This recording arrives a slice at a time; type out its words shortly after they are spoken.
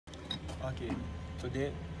Okay,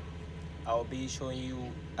 today I'll be showing you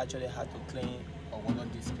actually how to clean a water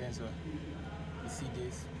dispenser. You see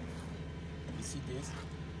this? You see this?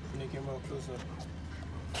 Bring the camera closer.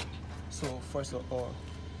 So first of all,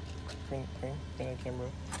 bring the camera.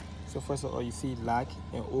 So first of all, you see lock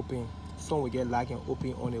and open. Some will get lock and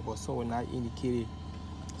open on it, but some will not indicate it.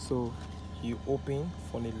 So you open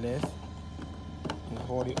from the left and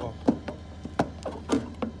hold it up.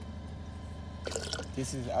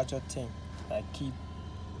 This is the actual thing that keep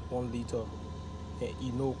 1 liter.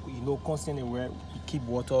 You know constantly where you keep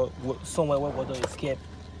water, somewhere where water is kept.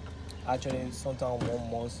 Actually, sometimes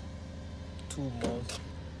 1 month, 2 months,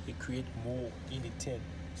 it create mold in the tank.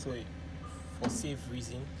 So for safe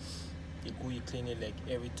reason, you clean it like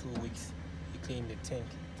every 2 weeks. You clean the tank,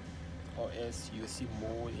 or else you see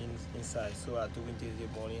mold inside. So I'm doing this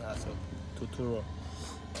the morning as a tutorial.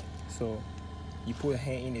 So you put your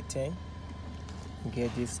hand in the tank,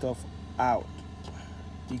 get this stuff out.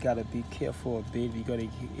 You gotta be careful a bit because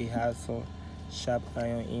it has some sharp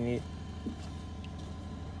iron in it.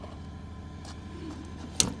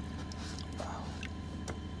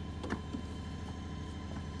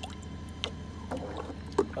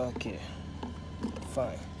 Okay,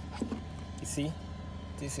 fine. You see,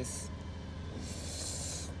 this is,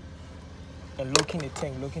 and look in the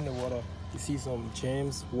tank, look in the water. You see some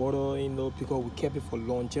germs, water, because we kept it for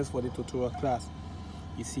long just for the tutorial class.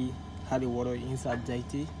 You see how the water inside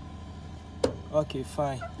dirty. Okay,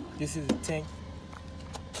 fine. This is the tank.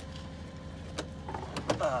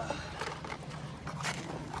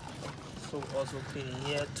 So also clean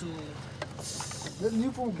here too.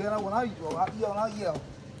 You from Ghana when I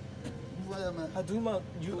I do my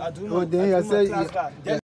class guy.